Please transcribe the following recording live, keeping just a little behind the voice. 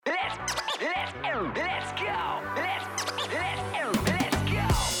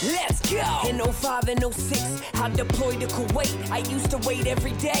Let's go. In 05 and 06, I deployed to Kuwait. I used to wait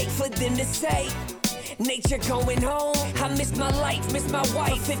every day for them to say, nature going home. I missed my life, missed my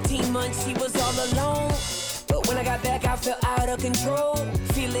wife. For 15 months, she was all alone. But when I got back, I felt out of control.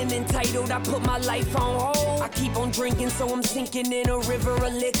 Feeling entitled, I put my life on hold. I keep on drinking, so I'm sinking in a river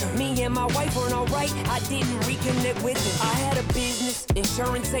of liquor. Me and my wife weren't alright, I didn't reconnect with her. I had a business,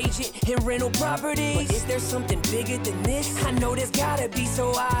 insurance agent, and rental properties. But is there something bigger than this? I know there's gotta be,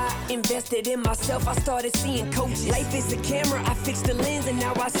 so I invested in myself. I started seeing coaches. Life is a camera, I fixed the lens, and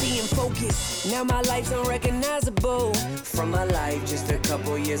now I see in focus. Now my life's unrecognizable from my life just a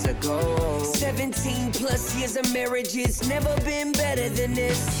couple years ago. 17 plus years of marriage, it's never been better than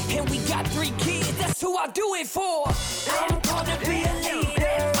this. And we got 3 kids, that's who I do it for. I'm called to be a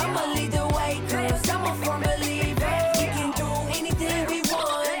leader. I'ma lead the way, cause I'm a firm believer. We can do anything we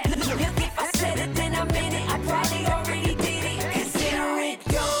want. Look, if I said it, then I meant it. I probably already did it. Consider it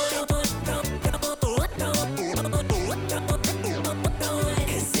done.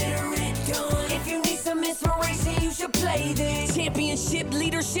 Consider it done. If you need some inspiration, you should play this Championship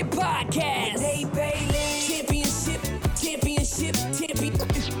Leadership Podcast. With Nate Bailey. Championship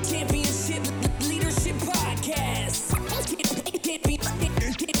Leadership Podcast.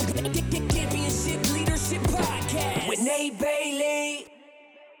 Championship Leadership Podcast with Nate Bailey.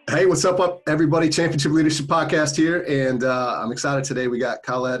 Hey, what's up, everybody? Championship Leadership Podcast here, and I'm excited today. We got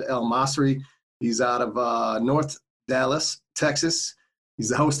Khaled El Masri. He's out of North Dallas, Texas. He's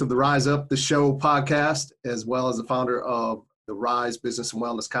the host of the Rise Up the Show podcast, as well as the founder of the Rise Business and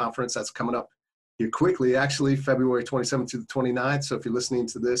Wellness Conference. That's coming up here quickly, actually, February 27th to the 29th. So if you're listening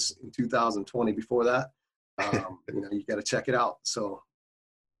to this in 2020 before that, you got to check it out. So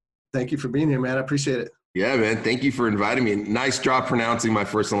thank you for being here, man. I appreciate it. Yeah, man. Thank you for inviting me. Nice job pronouncing my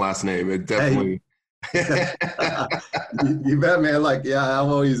first and last name. It definitely. Hey. you bet, man. Like, yeah, I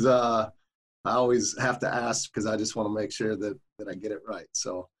always have to ask because I just want to make sure that I get it right.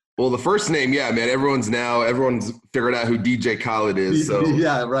 So. Well, the first name, yeah, man. Everyone's figured out who DJ Khaled is. So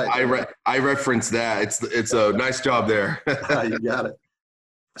yeah, right. I reference that. It's a nice job there. You got it.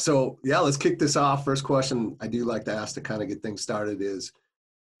 So yeah, let's kick this off. First question I do like to ask to kind of get things started is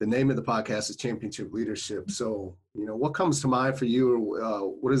the name of the podcast is Championship Leadership. So what comes to mind for you?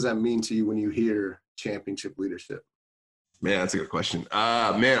 What does that mean to you when you hear Championship Leadership? Man, that's a good question.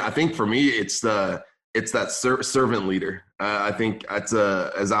 Man, I think for me, it's that servant leader. I think as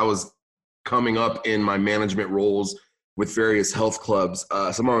I was coming up in my management roles with various health clubs,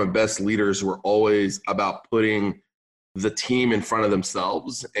 some of my best leaders were always about putting the team in front of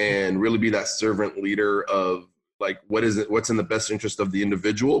themselves and really be that servant leader of like, what's in the best interest of the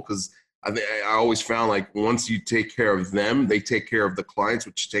individual? Because I always found like once you take care of them, they take care of the clients,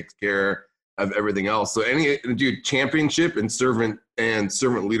 which takes care of everything else. So championship and servant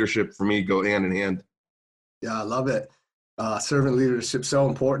leadership for me go hand in hand. Yeah, I love it. Servant leadership so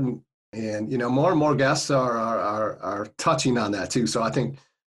important, and more and more guests are touching on that too. So I think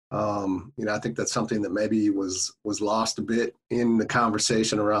I think that's something that maybe was lost a bit in the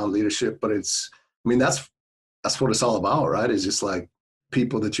conversation around leadership. But that's what it's all about, right? It's just like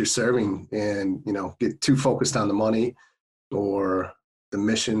people that you're serving, and get too focused on the money or the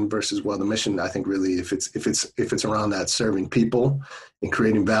mission versus the mission. I think really if it's around that serving people and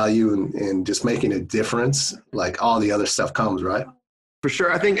creating value and just making a difference, like all the other stuff comes, right? For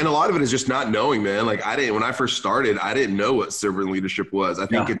sure. I think, and a lot of it is just not knowing, man. Like when I first started, I didn't know what servant leadership was. I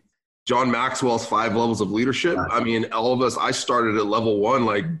think it's John Maxwell's 5 levels of leadership. Yeah. I mean, all of us, I started at level 1,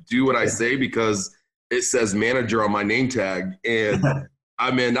 like do what I say because it says manager on my name tag. And I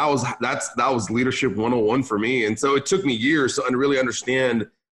mean, that was leadership 101 for me. And so it took me years to really understand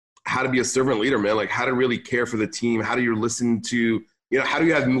how to be a servant leader, man, like how to really care for the team. How do you listen to, how do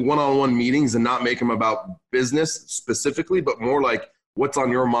you have one-on-one meetings and not make them about business specifically, but more like what's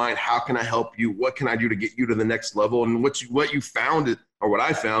on your mind? How can I help you? What can I do to get you to the next level? And what you found, or what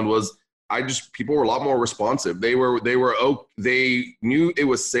I found was people were a lot more responsive. They knew it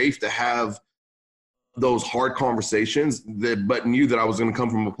was safe to have those hard conversations but knew that I was going to come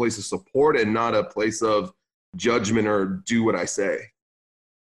from a place of support and not a place of judgment or do what I say.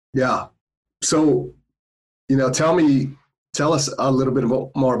 Yeah. So, tell us a little bit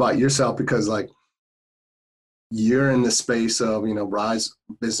more about yourself, because like you're in the space of, Rise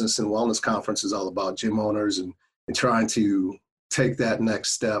Business and Wellness Conference is all about gym owners and trying to take that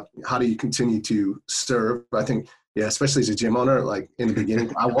next step. How do you continue to serve? I think, yeah, especially as a gym owner, like in the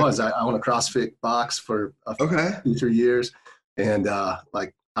beginning, I own a CrossFit box for 2-3 years. And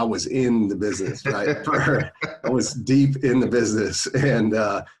I was in the business, right? I was deep in the business. And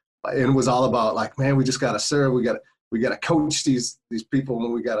and it was all about like, man, we just got to serve. We got to coach these people,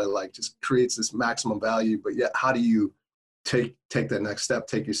 and we got to like just create this maximum value. But yet, how do you take that next step,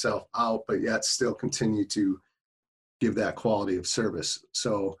 take yourself out, but yet still continue to give that quality of service?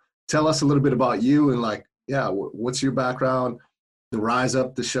 So tell us a little bit about you and like, yeah, what's your background? The Rise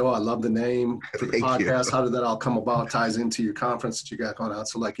Up, the show. I love the name for the podcast. You. How did that all come about? Ties into your conference that you got going on.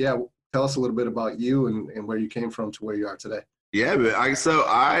 So like, yeah, tell us a little bit about you and where you came from to where you are today. Yeah, but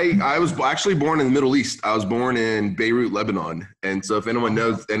I was actually born in the Middle East. I was born in Beirut, Lebanon. And so if anyone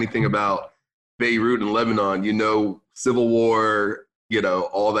knows anything about Beirut and Lebanon, you know, civil war, you know,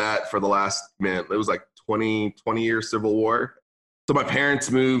 all that for the last, man, it was like 20 year civil war. So my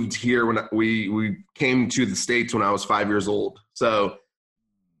parents moved here when we came to the States when I was 5 years old. So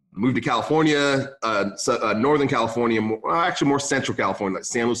moved to California, Northern California, actually more Central California, like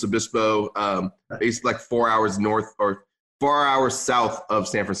San Luis Obispo, basically like 4 hours north or 4 hours south of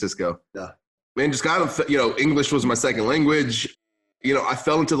San Francisco. Yeah. And just kind of, you know, English was my second language. You know, I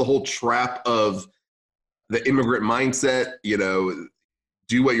fell into the whole trap of the immigrant mindset, you know,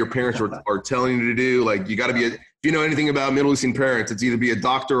 do what your parents are telling you to do. Like you got to be, if you know anything about Middle Eastern parents, it's either be a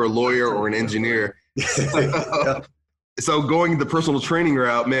doctor, a lawyer, or an engineer. So going the personal training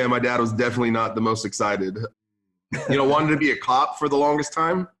route, man, my dad was definitely not the most excited. You know, wanted to be a cop for the longest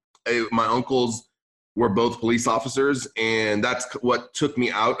time. My uncles were both police officers, and that's what took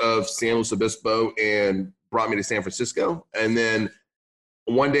me out of San Luis Obispo and brought me to San Francisco. And then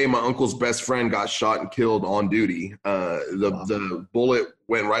one day my uncle's best friend got shot and killed on duty. The bullet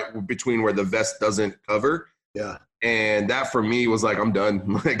went right between where the vest doesn't cover. Yeah. And that for me was like, I'm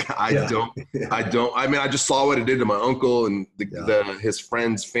done. Like, I mean, I just saw what it did to my uncle and his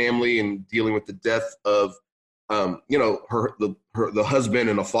friend's family and dealing with the death of, you know, the husband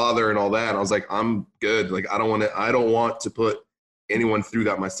and a father and all that. And I was like, I'm good. Like, I don't want to put anyone through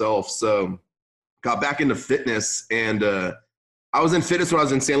that myself. So got back into fitness, and I was in fitness when I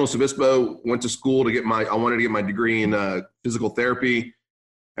was in San Luis Obispo, went to school I wanted to get my degree in physical therapy,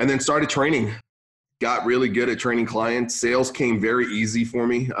 and then started training. Got really good at training clients. Sales came very easy for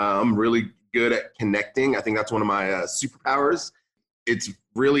me. I'm really good at connecting. I think that's one of my superpowers. It's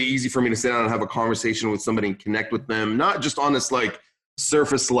really easy for me to sit down and have a conversation with somebody and connect with them, not just on this like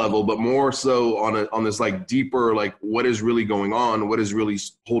surface level, but more so on this like deeper, like what is really going on, what is really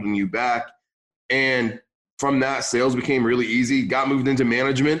holding you back. And from that, sales became really easy. Got moved into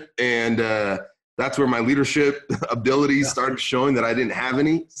management, and that's where my leadership abilities started showing that I didn't have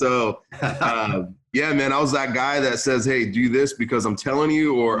any. So yeah, man, I was that guy that says, hey, do this because I'm telling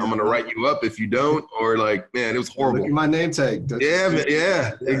you, or I'm going to write you up if you don't, or like, man, it was horrible. Look at my name tag.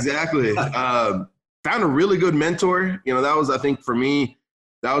 Yeah, exactly. Found a really good mentor. You know, that was, I think for me,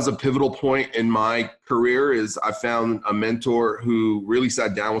 that was a pivotal point in my career. Is I found a mentor who really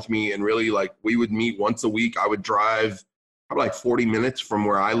sat down with me and really like, we would meet once a week. I would drive probably like 40 minutes from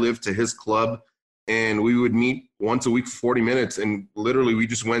where I lived to his club, and we would meet once a week for 40 minutes. And literally we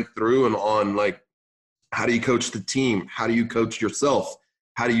just went through and on like, how do you coach the team? How do you coach yourself?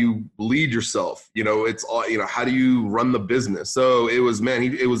 How do you lead yourself? You know, it's all, you know, how do you run the business? So it was, man,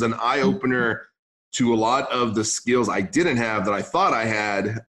 it was an eye opener to a lot of the skills I didn't have that I thought I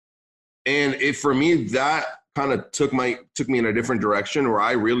had. And for me, that kind of took me in a different direction where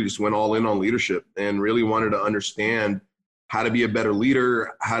I really just went all in on leadership and really wanted to understand how to be a better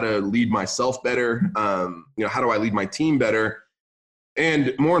leader, how to lead myself better. You know, how do I lead my team better?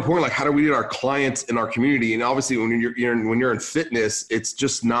 And more important, like how do we lead our clients in our community? And obviously when you're in fitness, it's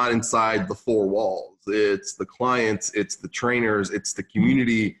just not inside the four walls. It's the clients, it's the trainers, it's the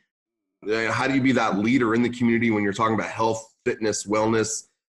community. How do you be that leader in the community when you're talking about health, fitness, wellness?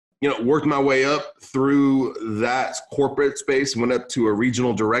 You know, worked my way up through that corporate space, went up to a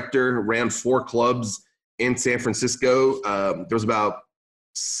regional director, ran 4 clubs in San Francisco. There was about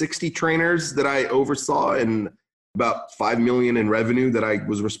 60 trainers that I oversaw and about 5 million in revenue that I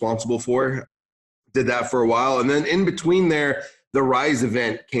was responsible for. Did that for a while. And then in between there, the Rise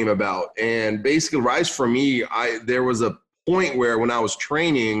event came about. And basically Rise for me, there was a point where when I was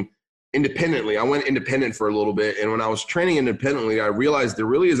training independently, I went independent for a little bit. And when I was training independently, I realized there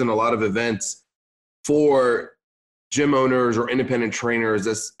really isn't a lot of events for gym owners or independent trainers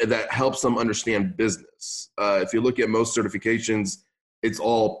that helps them understand business. If you look at most certifications, it's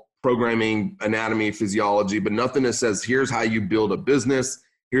all programming, anatomy, physiology, but nothing that says, here's how you build a business.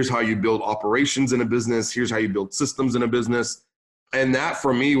 Here's how you build operations in a business. Here's how you build systems in a business. And that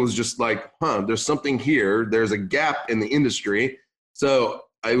for me was just like, there's something here. There's a gap in the industry. So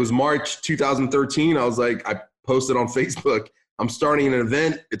it was March 2013. I was like, I posted on Facebook, I'm starting an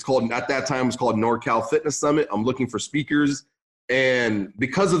event. It's called, at that time, it was called NorCal Fitness Summit. I'm looking for speakers. And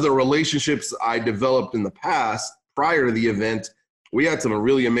because of the relationships I developed in the past prior to the event, we had some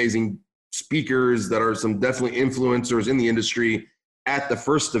really amazing speakers that are some definitely influencers in the industry at the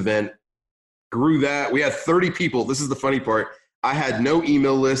first event. Grew that. We had 30 people. This is the funny part. I had no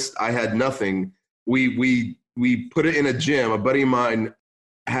email list. I had nothing. We put it in a gym. A buddy of mine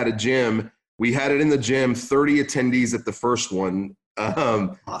had a gym. We had it in the gym, 30 attendees at the first one.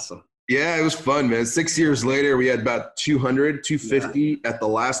 Awesome. Yeah, it was fun, man. 6 years later, we had about 250 at the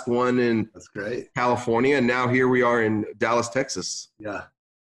last one in That's great. California. And now here we are in Dallas, Texas. Yeah.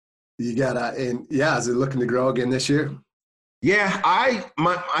 You got is it looking to grow again this year? Yeah, I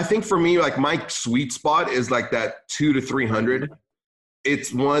think for me, like my sweet spot is like that 200 to 300.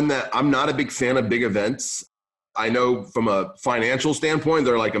 It's one that I'm not a big fan of big events. I know from a financial standpoint,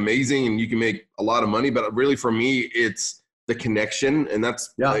 they're like amazing and you can make a lot of money, but really for me, it's the connection. And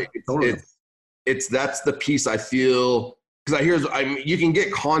that's, totally. That's the piece I feel, because you can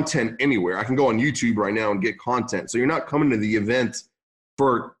get content anywhere. I can go on YouTube right now and get content. So you're not coming to the event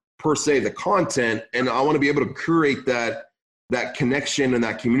for per se the content. And I want to be able to curate that connection and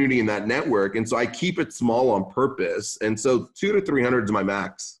that community and that network. And so I keep it small on purpose. And so 200 to 300 is my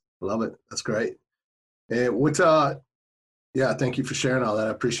max. Love it. That's great. And thank you for sharing all that.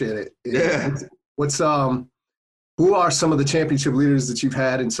 I appreciate it. Yeah. Who are some of the championship leaders that you've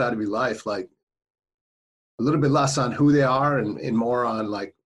had inside of your life? Like a little bit less on who they are and more on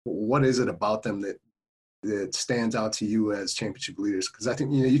like, what is it about them that stands out to you as championship leaders? Because I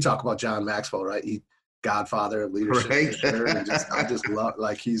think, you talk about John Maxwell, right? Godfather of leadership. Right. Sure. And I just love,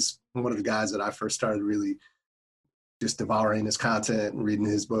 like, he's one of the guys that I first started really just devouring his content and reading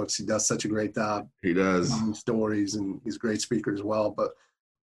his books. He does such a great job. He does. Stories, and he's a great speaker as well, but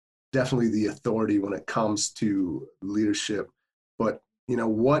definitely the authority when it comes to leadership. But,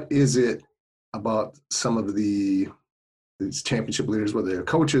 what is it about some of these championship leaders, whether they're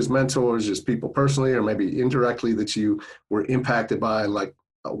coaches, mentors, just people personally, or maybe indirectly, that you were impacted by? Like,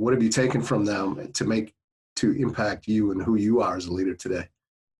 what have you taken from them to impact you and who you are as a leader today?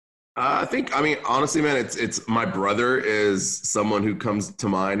 Honestly, man, it's my brother is someone who comes to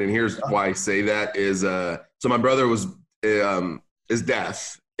mind. And here's why I say that is, so my brother is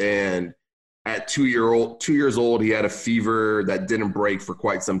deaf. And at 2 years old, he had a fever that didn't break for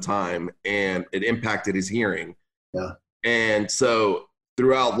quite some time, and it impacted his hearing. Yeah. And so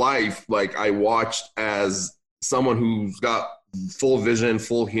throughout life, like I watched as someone who's got full vision,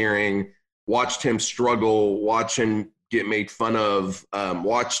 full hearing, watched him struggle, watch him get made fun of,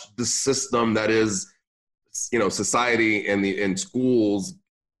 watched the system that is, society and schools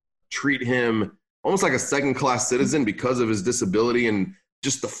treat him almost like a second-class citizen because of his disability, and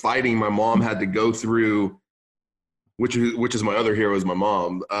just the fighting my mom had to go through, which is my other hero, is my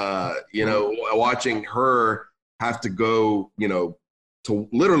mom. Watching her have to go, to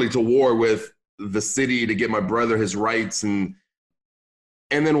literally to war with the city to get my brother his rights, and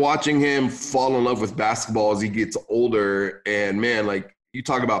then watching him fall in love with basketball as he gets older. And man, like, you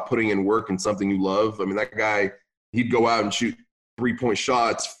talk about putting in work in something you love. I mean, that guy, he'd go out and shoot 3-point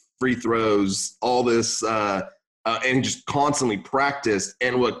shots, free throws, all this, and just constantly practiced.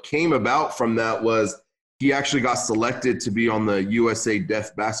 And what came about from that was he actually got selected to be on the USA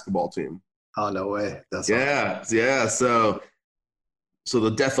Deaf basketball team. Oh, no way. That's awesome. Yeah. So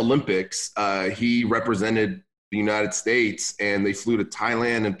the Deaf Olympics, he represented the United States, and they flew to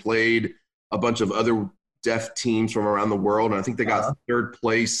Thailand and played a bunch of other deaf teams from around the world. And I think they got third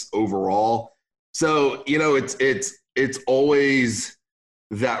place overall. So, it's always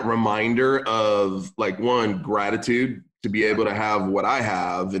that reminder of, like, one, gratitude to be able to have what I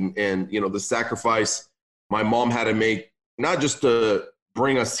have, and the sacrifice my mom had to make, not just to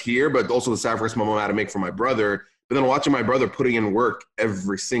bring us here, but also the sacrifice my mom had to make for my brother. But then watching my brother putting in work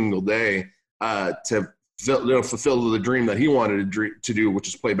every single day to fulfill the dream that he wanted to do, which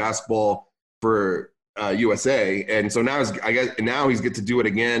is play basketball for USA. And so now he's get to do it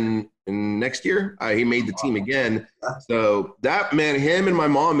again next year. He made the team again. So that, man, him and my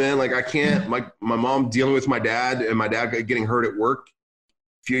mom, man, like I can't, my mom dealing with my dad, and my dad getting hurt at work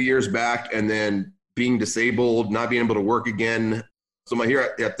a few years back, and then being disabled, not being able to work again. So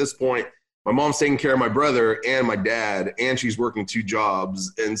here at this point, my mom's taking care of my brother and my dad, and she's working 2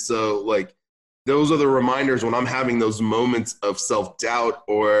 jobs. And so, like, those are the reminders when I'm having those moments of self-doubt,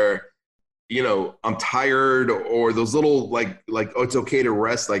 or, I'm tired, or those little like, oh, it's okay to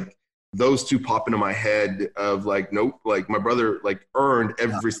rest. Like, those 2 pop into my head of like, nope, like my brother, like, earned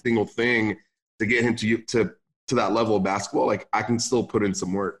every single thing to get him to that level of basketball. Like, I can still put in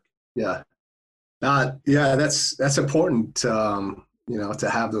some work. Yeah. That's important. To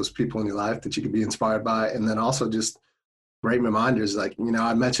have those people in your life that you can be inspired by. And then also just great reminders. Like,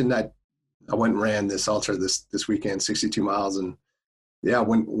 I mentioned that I went and ran this ultra this weekend, 62 miles. And yeah,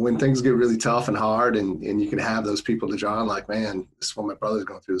 when things get really tough and hard and you can have those people to draw on, like, man, this is what my brother's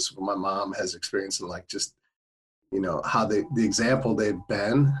going through. This is what my mom has experienced. And like, just, how the example they've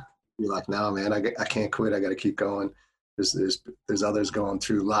been, you're like, no, man, I can't quit. I got to keep going. There's others going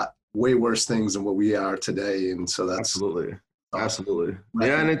through way worse things than what we are today. And so that's absolutely.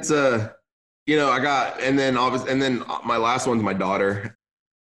 Yeah. And it's, and then my last one's my daughter.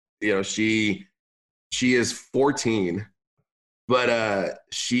 She is 14, but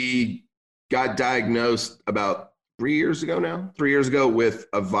she got diagnosed about 3 years ago with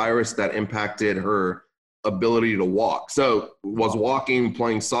a virus that impacted her ability to walk. So was walking,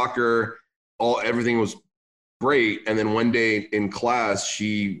 playing soccer, everything was great. And then one day in class,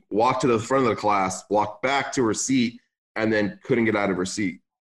 she walked to the front of the class, walked back to her seat, and then couldn't get out of her seat.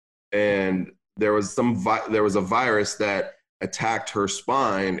 And there was a virus that attacked her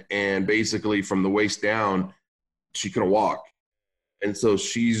spine, and basically from the waist down, she couldn't walk. And so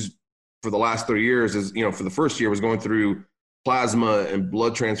she's, for the last 3 years, for the first year was going through plasma and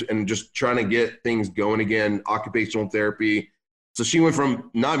blood transfer and just trying to get things going again, occupational therapy. So she went from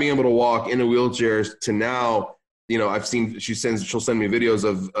not being able to walk in a wheelchair to now, I've seen, she'll send me videos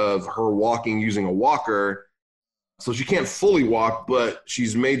of her walking using a walker. So she can't fully walk, but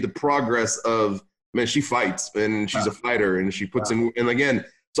she's made the progress of, man, she fights and she's a fighter and she puts in, and again,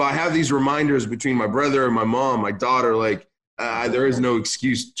 so I have these reminders between my brother and my mom, my daughter, like there is no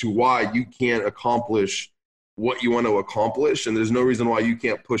excuse to why you can't accomplish what you want to accomplish. And there's no reason why you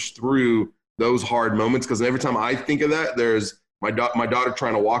can't push through those hard moments. Because every time I think of that, there's my daughter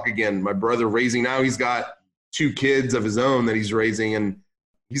trying to walk again, my brother raising, now he's got 2 kids of his own that he's raising, and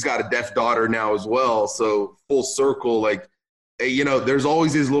he's got a deaf daughter now as well. So full circle, like, hey, there's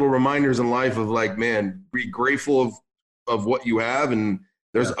always these little reminders in life of like, man, be grateful of what you have. And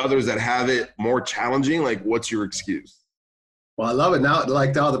there's others that have it more challenging. Like, what's your excuse? Well, I love it now.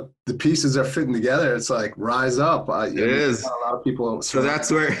 Like all the pieces are fitting together. It's like rise up. It is. A lot of people. So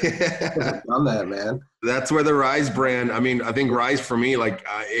that's where done that, man. That's where the Rise brand. I mean, I think Rise for me, like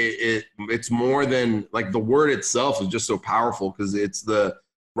it's more than like the word itself is just so powerful, because it's the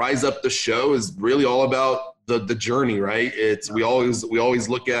Rise Up the show is really all about the journey, right? We always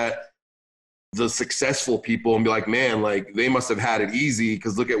look at the successful people and be like, man, like they must have had it easy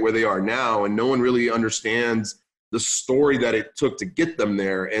because look at where they are now, and no one really understands the story that it took to get them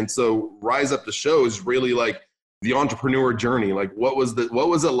there. And so Rise Up the show is really like the entrepreneur journey. Like what was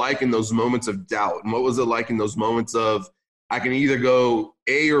it like in those moments of doubt? And what was it like in those moments of, I can either go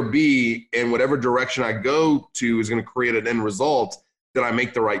A or B, and whatever direction I go to is going to create an end result, that I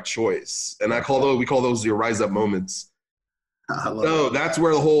make the right choice. And we call those your Rise Up moments. So that's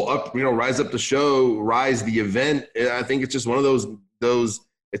where the whole Rise Up the show, Rise the event. I think it's just one of those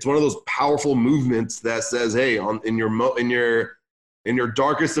it's one of those powerful movements that says, hey, in your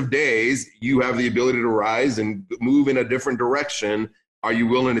darkest of days, you have the ability to rise and move in a different direction. Are you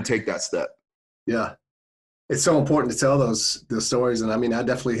willing to take that step? Yeah. It's so important to tell those stories. And I mean, I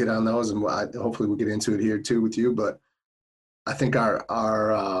definitely hit on those, and hopefully we'll get into it here too with you. But I think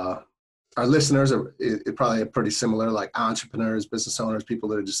our listeners are probably pretty similar, like entrepreneurs, business owners, people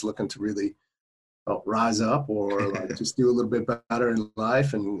that are just looking to really rise up or like just do a little bit better in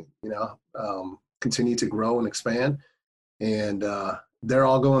life and, continue to grow and expand. And they're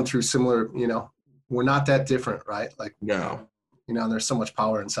all going through similar, we're not that different, right? Like, no, and there's so much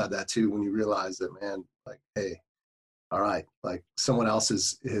power inside that too, when you realize that, man, like, hey, all right, like someone else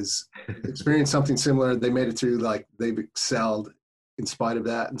has experienced something similar. They made it through, like they've excelled in spite of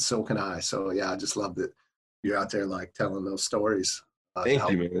that. And so can I. So yeah, I just love that you're out there like telling those stories. Thank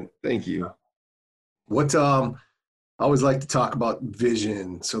you, man. Thank you. What, I always like to talk about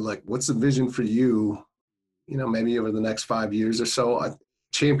vision. So like, what's the vision for you, maybe over the next 5 years or so?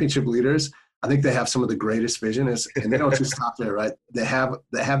 Championship leaders, I think they have some of the greatest vision, and they don't just stop there, right? They have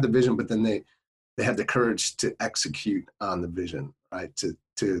the vision, but then they have the courage to execute on the vision, right?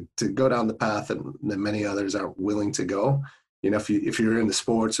 To go down the path that many others aren't willing to go. If you're into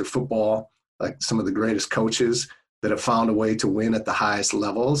sports or football, like some of the greatest coaches that have found a way to win at the highest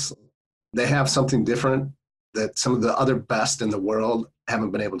levels, they have something different that some of the other best in the world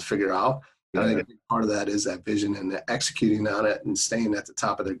haven't been able to figure out. And I think a big part of that is that vision and executing on it and staying at the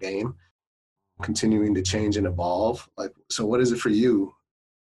top of their game, continuing to change and evolve. Like, so what is it for you?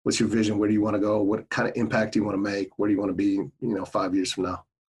 What's your vision? Where do you want to go? What kind of impact do you want to make? Where do you want to be, 5 years from now?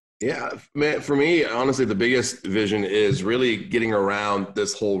 Yeah, man, for me, honestly, the biggest vision is really getting around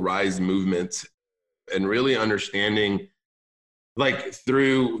this whole Rise movement and really understanding like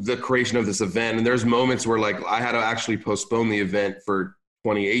through the creation of this event. And there's moments where like I had to actually postpone the event for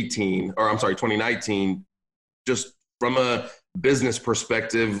 2019, just from a business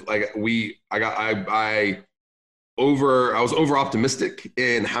perspective. Like I was over optimistic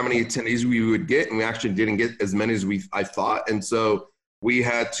in how many attendees we would get, and we actually didn't get as many as I thought. And so we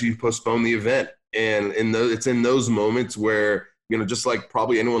had to postpone the event. And it's in those moments where, you know, just like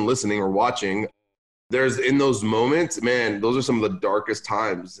probably anyone listening or watching, there's in those moments, man, those are some of the darkest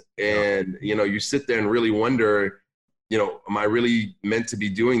times. And, you know, you sit there and really wonder, you know, am I really meant to be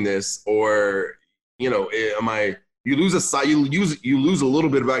doing this? Or, you know, you lose a little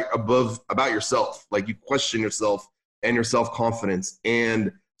bit about yourself. Like you question yourself and your self-confidence.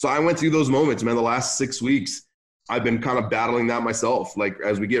 And so I went through those moments, man. The last 6 weeks, I've been kind of battling that myself. Like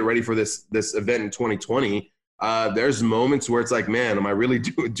as we get ready for this event in 2020, there's moments where it's like, man, am I really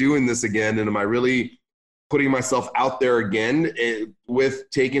doing this again? And am I really putting myself out there again with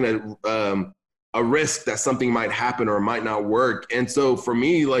taking a risk that something might happen or it might not work? And so for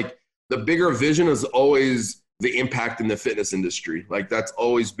me, like the bigger vision is always the impact in the fitness industry. Like that's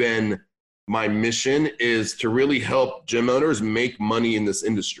always been my mission, is to really help gym owners make money in this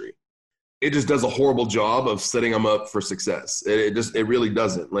industry. It just does a horrible job of setting them up for success. It really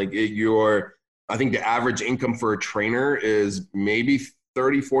doesn't. Like I think the average income for a trainer is maybe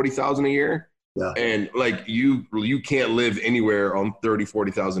 30, 40,000 a year. Yeah. And like you can't live anywhere on 30,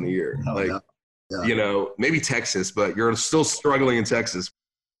 40,000 a year. Yeah. You know, maybe Texas, but you're still struggling in Texas.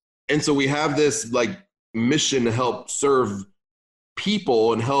 And so we have this like mission to help serve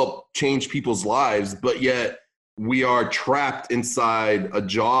people and help change people's lives, but yet we are trapped inside a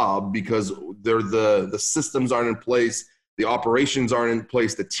job because the systems aren't in place, the operations aren't in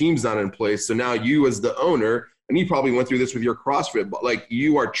place, the team's not in place. So now you as the owner, and you probably went through this with your CrossFit, but like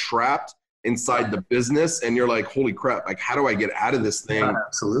you are trapped inside the business and you're like, holy crap, like how do I get out of this thing? Yeah,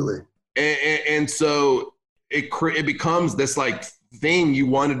 absolutely. And so it becomes this like thing you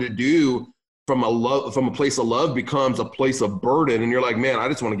wanted to do from a place of love becomes a place of burden. And you're like, man, I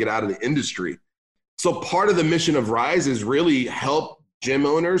just want to get out of the industry. So part of the mission of Rise is really help gym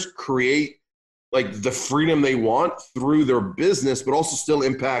owners create like the freedom they want through their business, but also still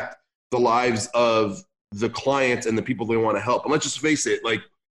impact the lives of the clients and the people they want to help. And let's just face it, like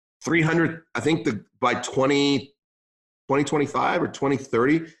 300, I think by 2025 or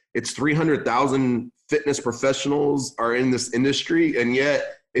 2030, it's 300,000 fitness professionals are in this industry. And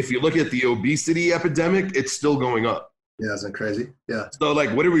yet, if you look at the obesity epidemic, it's still going up. Yeah, isn't it crazy? Yeah. So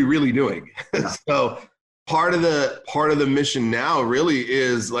like, what are we really doing? Yeah. So part of the mission now really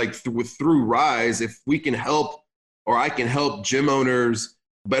is like through Rise, if we can help, or I can help gym owners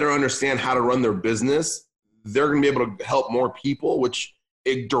better understand how to run their business, they're going to be able to help more people, which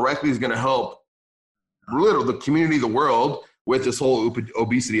it directly is going to help the community, the world, with this whole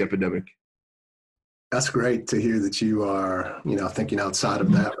obesity epidemic. That's great to hear that you are, you know, thinking outside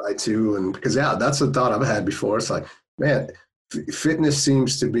of that, right, too. And because, yeah, that's a thought I've had before. It's like, man, fitness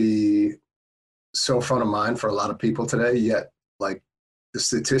seems to be so front of mind for a lot of people today, yet like the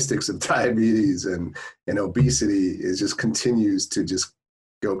statistics of diabetes and obesity is just continues to just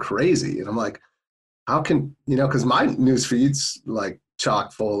go crazy. And I'm like, how can, you know, because my news feed's like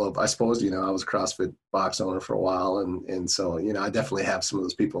chock full of, I suppose, you know, I was a CrossFit box owner for a while. And so, you know, I definitely have some of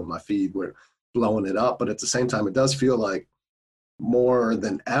those people in my feed where blowing it up, but at the same time, it does feel like more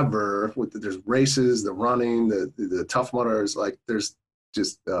than ever there's races, the running, the Tough Mudders, like there's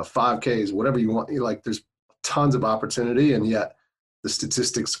just 5Ks, whatever you want, like there's tons of opportunity, and yet the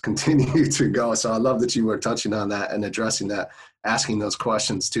statistics continue to go. So I love that you were touching on that and addressing that, asking those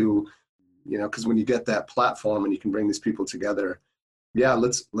questions too, you know, because when you get that platform and you can bring these people together, yeah,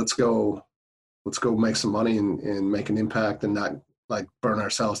 let's go make some money and make an impact and not like burn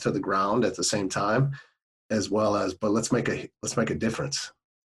ourselves to the ground at the same time, as well as, but let's make a difference.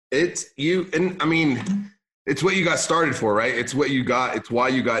 It's what you got started for, right? It's why you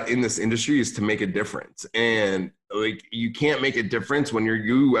got in this industry, is to make a difference. And like, you can't make a difference when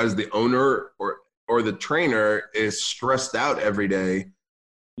you as the owner or the trainer is stressed out every day,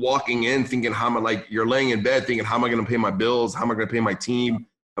 walking in thinking, you're laying in bed thinking, how am I going to pay my bills? How am I going to pay my team?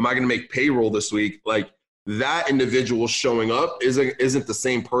 Am I going to make payroll this week? Like, that individual showing up isn't the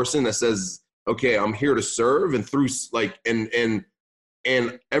same person that says, okay, I'm here to serve, and through like, and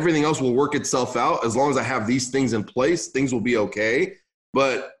everything else will work itself out. As long as I have these things in place, things will be okay.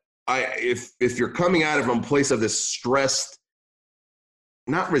 But if you're coming out of a place of this stressed,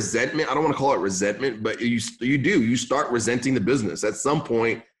 not resentment, I don't want to call it resentment, but you start resenting the business. At some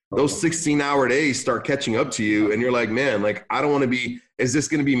point, those 16-hour days start catching up to you, and you're like, man, like, I don't want to be, is this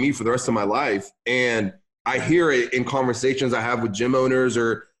going to be me for the rest of my life? And I hear it in conversations I have with gym owners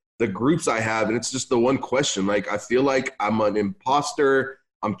or the groups I have, and it's just the one question. Like, I feel like I'm an imposter.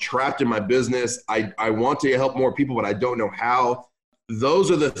 I'm trapped in my business. I want to help more people, but I don't know how.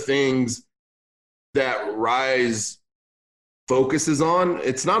 Those are the things that Rise focuses on.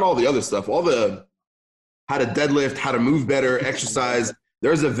 It's not all the other stuff, all the how to deadlift, how to move better, exercise.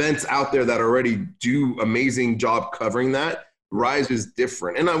 There's events out there that already do amazing job covering that. Rise is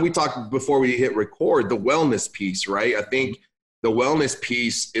different. And we talked before we hit record, the wellness piece, right? I think the wellness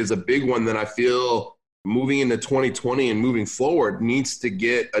piece is a big one that I feel moving into 2020 and moving forward needs to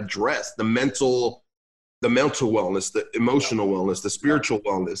get addressed. The mental wellness, the emotional wellness, the spiritual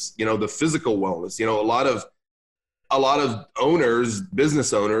wellness, the physical wellness. A lot of owners,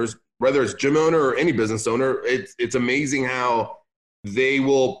 business owners, whether it's gym owner or any business owner, it's amazing how they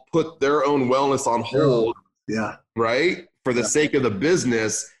will put their own wellness on hold. Yeah. Right? For the sake of the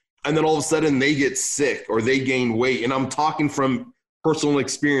business. And then all of a sudden they get sick or they gain weight. And I'm talking from personal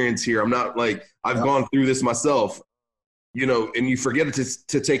experience here. I'm not like, I've gone through this myself, and you forget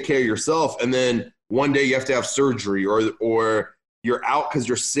to take care of yourself. And then one day you have to have surgery or you're out because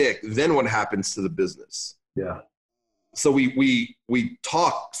you're sick. Then what happens to the business? Yeah. So we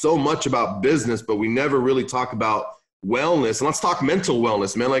talk so much about business, but we never really talk about wellness. And let's talk mental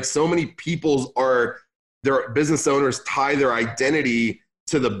wellness, man. Like, so many people their business owners tie their identity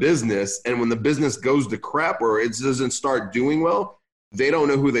to the business. And when the business goes to crap or it doesn't start doing well, they don't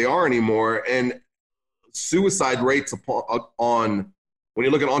know who they are anymore. And suicide rates on when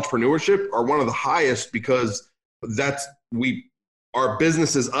you look at entrepreneurship are one of the highest, because our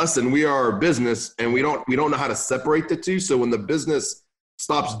business is us and we are our business, and we don't know how to separate the two. So when the business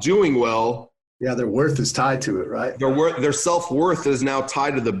stops doing well, their worth is tied to it, right? Their self-worth is now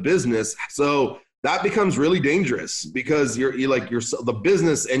tied to the business. So that becomes really dangerous, because the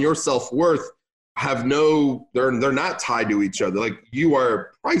business and your self-worth they're not tied to each other. Like, you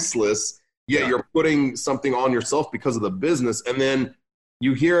are priceless, yet you're putting something on yourself because of the business. And then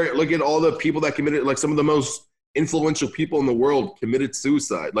you look at all the people that committed, like some of the most influential people in the world committed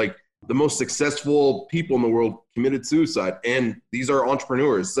suicide. Like, the most successful people in the world committed suicide. And these are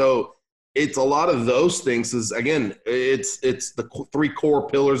entrepreneurs. So it's a lot of those things. Again, it's the three core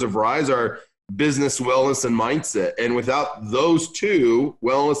pillars of Rise are business, wellness, and mindset. And without those two,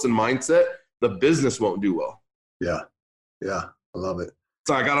 wellness and mindset, the business won't do well. Yeah. I love it.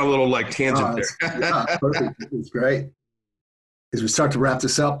 So I got a little tangent there. Perfect. It's great. As we start to wrap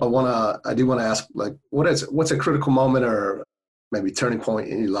this up, I do want to ask, what's a critical moment or maybe turning point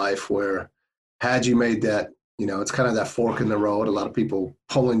in your life where, had you made that, it's kind of that fork in the road, a lot of people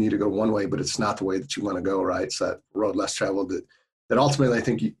pulling you to go one way, but it's not the way that you want to go, right? It's that road less traveled that ultimately I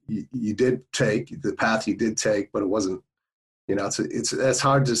think you did take, the path you did take, but it wasn't, it's a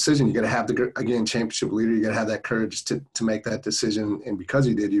hard decision. You got to have championship leader, you got to have that courage to make that decision. And because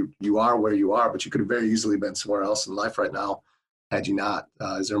you did, you are where you are, but you could have very easily been somewhere else in life right now had you not.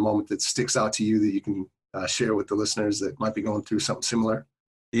 Is there a moment that sticks out to you that you can share with the listeners that might be going through something similar?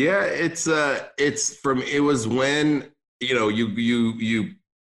 Yeah, it was when, you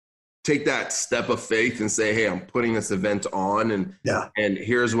take that step of faith and say, hey, I'm putting this event on and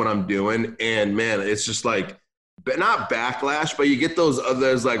here's what I'm doing. And man, it's just like, but not backlash, but you get those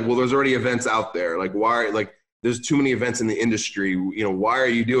others like, well, there's already events out there. Like, why, there's too many events in the industry. Why are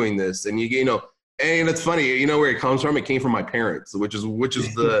you doing this? And and it's funny, where it comes from. It came from my parents, which is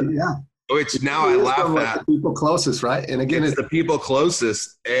the, which now I laugh at. The people closest, right? And again, it's the people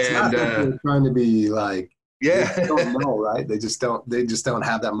closest. And it's not that they're trying to be like, they don't know, right? They just don't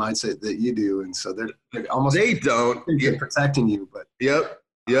have that mindset that you do. And so they're almost, they're protecting you, but. Yep.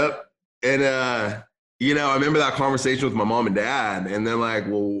 And, I remember that conversation with my mom and dad, and they're like,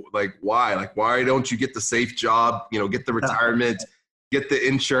 well, why? Why don't you get the safe job, get the retirement, get the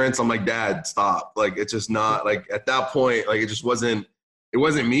insurance? I'm like, Dad, stop. It's just not, at that point, it just wasn't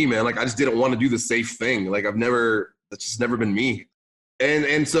me, man. I just didn't want to do the safe thing. That's just never been me.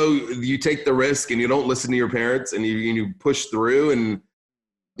 And so you take the risk and you don't listen to your parents and you push through. And,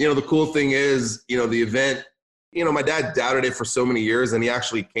 the cool thing is, the event, my dad doubted it for so many years, and he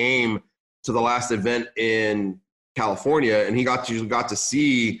actually came to the last event in California, and he got to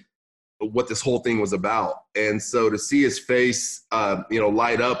see what this whole thing was about. And so to see his face,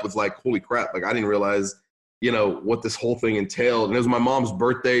 light up with holy crap, I didn't realize, what this whole thing entailed. And it was my mom's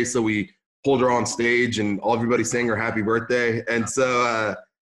birthday, so we pulled her on stage and everybody sang her happy birthday. And so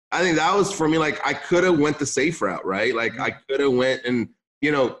I think that was for me, I could have went the safe route, right? I could have went and,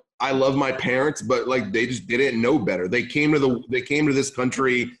 I love my parents, but they didn't know better. They came to this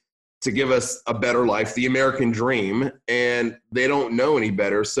country to give us a better life, the American dream, and they don't know any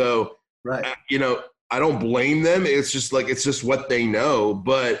better. So, right. I don't blame them. It's just what they know.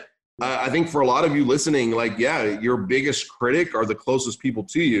 But I think for a lot of you listening, like, yeah, your biggest critic are the closest people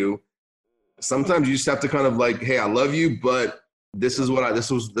to you. Sometimes you just have to kind of like, hey, I love you, but this is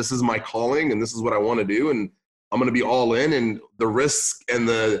my calling, and this is what I want to do, and I'm going to be all in. And the risk and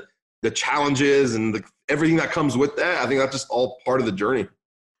the challenges and everything that comes with that, I think that's just all part of the journey.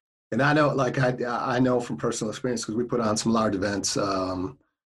 And I know, like, I know from personal experience, because we put on some large events, and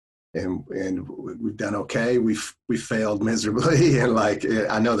we've done okay. We failed miserably, and like,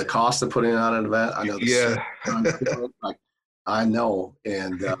 I know the cost of putting on an event. I know like, I know,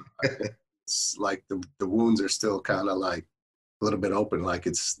 and it's like the wounds are still kind of like a little bit open, like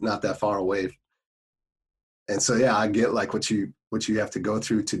it's not that far away. And so, yeah, I get like what you have to go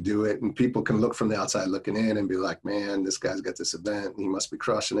through to do it. And people can look from the outside looking in and be like, man, this guy's got this event and he must be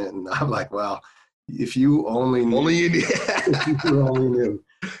crushing it. And I'm like, well, if you only knew. If you only knew.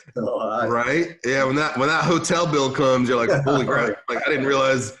 So, right? Yeah, when that hotel bill comes, you're like, holy crap. Like, I didn't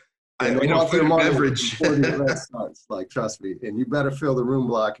realize, food and beverage. Before the event starts, like, trust me. And you better fill the room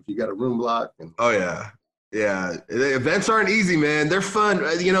block if you got a room block. And, oh, yeah. Yeah. The events aren't easy, man. They're fun.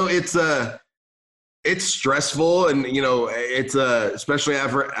 It's stressful, and it's especially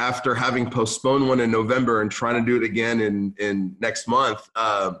after having postponed one in November and trying to do it again in next month.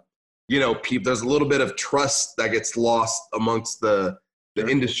 There's a little bit of trust that gets lost amongst the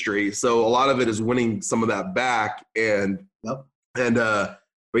industry. So a lot of it is winning some of that back. But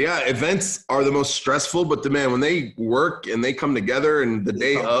yeah, events are the most stressful. But when they work and they come together, and the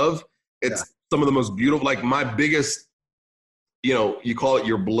day of, it's some of the most beautiful. Like, my biggest. You call it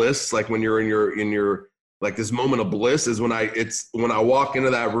your bliss, like when you're in your like this moment of bliss is when I walk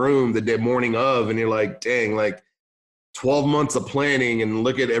into that room the day morning of, and you're like, dang, like 12 months of planning, and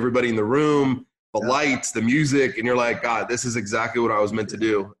look at everybody in the room, the lights, the music, and you're like, God, this is exactly what I was meant to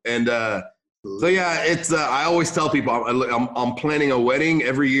do. And so yeah, it's I always tell people I'm planning a wedding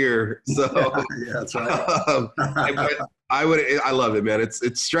every year. So that's right. I love it, man.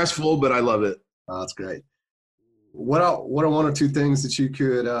 It's stressful, but I love it. Oh, that's great. What are one or two things that you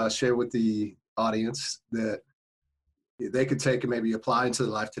could share with the audience that they could take and maybe apply into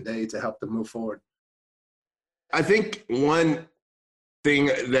their life today to help them move forward? I think one thing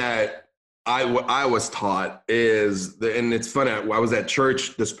that I was taught is, and it's funny, I was at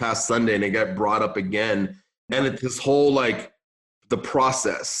church this past Sunday and it got brought up again, and it's this whole, like, the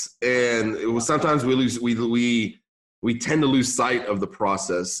process. And it was sometimes we tend to lose sight of the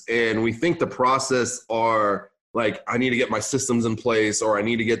process, and we think the process are like, I need to get my systems in place, or I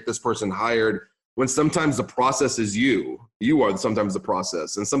need to get this person hired, when sometimes the process is you. You are sometimes the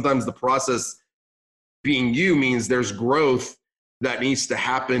process. And sometimes the process being you means there's growth that needs to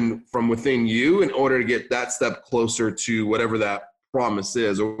happen from within you in order to get that step closer to whatever that promise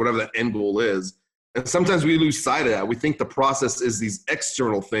is, or whatever that end goal is. And sometimes we lose sight of that. We think the process is these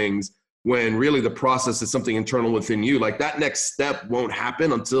external things, when really the process is something internal within you. Like, that next step won't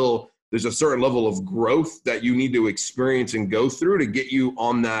happen until there's a certain level of growth that you need to experience and go through to get you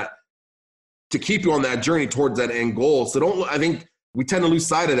on that, to keep you on that journey towards that end goal. So I think we tend to lose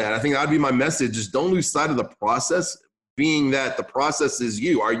sight of that. I think that'd be my message, is don't lose sight of the process, being that the process is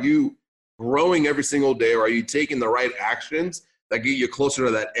you. Are you growing every single day, or are you taking the right actions that get you closer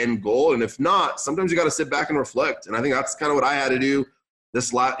to that end goal? And if not, sometimes you got to sit back and reflect. And I think that's kind of what I had to do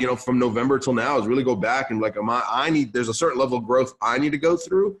this from November till now, is really go back and like, there's a certain level of growth I need to go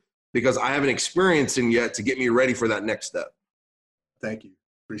through, because I haven't experienced it yet, to get me ready for that next step. Thank you.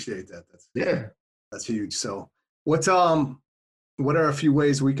 Appreciate that. That's huge. So what are a few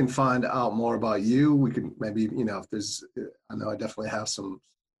ways we can find out more about you? We can maybe, if there's, I know I definitely have some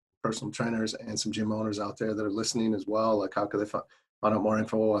personal trainers and some gym owners out there that are listening as well. Like, how could they find out more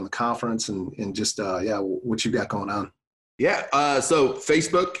info on the conference and just, what you got going on? Yeah. So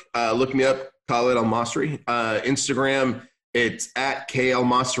Facebook, look me up, Khalid Al-Masri. Instagram, it's at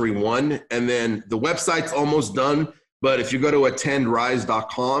KLMasri1. And then the website's almost done, but if you go to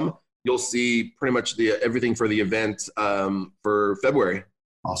attendrise.com, you'll see pretty much everything for the event for February.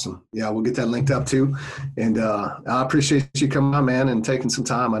 Awesome. Yeah, we'll get that linked up too. And I appreciate you coming on, man, and taking some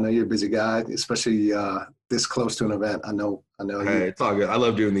time. I know you're a busy guy, especially this close to an event. I know. Hey, it's all good. I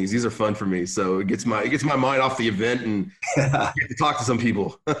love doing these. These are fun for me. So it gets my mind off the event and get to talk to some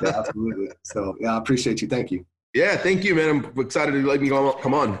people. Yeah, absolutely. So yeah, I appreciate you. Thank you. Yeah, thank you, man. I'm excited to let me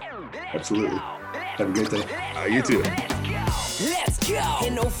come on. Absolutely. Have a great day. You too. Let's go.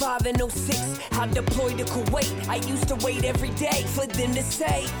 In 05 and 06, I deployed to Kuwait. I used to wait every day for them to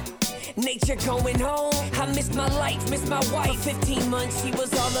say, nature going home. I missed my life, missed my wife. 15 months, she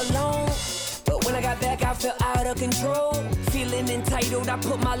was all alone. But when I I got back, I felt out of control. Feeling entitled, I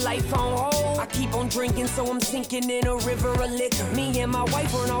put my life on hold. I keep on drinking, so I'm sinking in a river of liquor. Me and my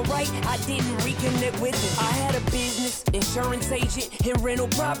wife weren't alright, I didn't reconnect with it. I had a business, insurance agent, and rental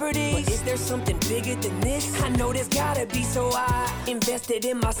properties. But is there something bigger than this? I know there's gotta be, so I invested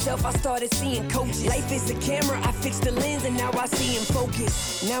in myself. I started seeing coaches. Life is a camera, I fixed the lens, and now I see in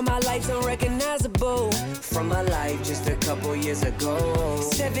focus. Now my life's unrecognizable from my life just a couple years ago.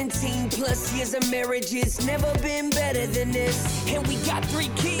 17 plus years of marriage, it's never been better than this. And we got 3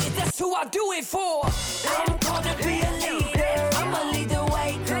 kids, that's who I do it for. I'm called to be a leader. I'ma lead the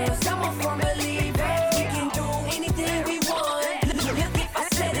way, cause I'm a firm believer. We can do anything we want. If I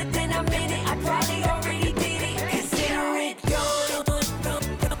said it, then I meant it. I probably already did it. Consider it done.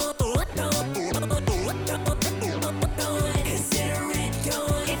 Consider it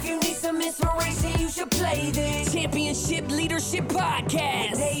done. If you need some inspiration, you should play this Championship Leadership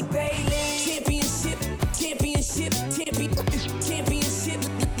Podcast. Dave Bailey.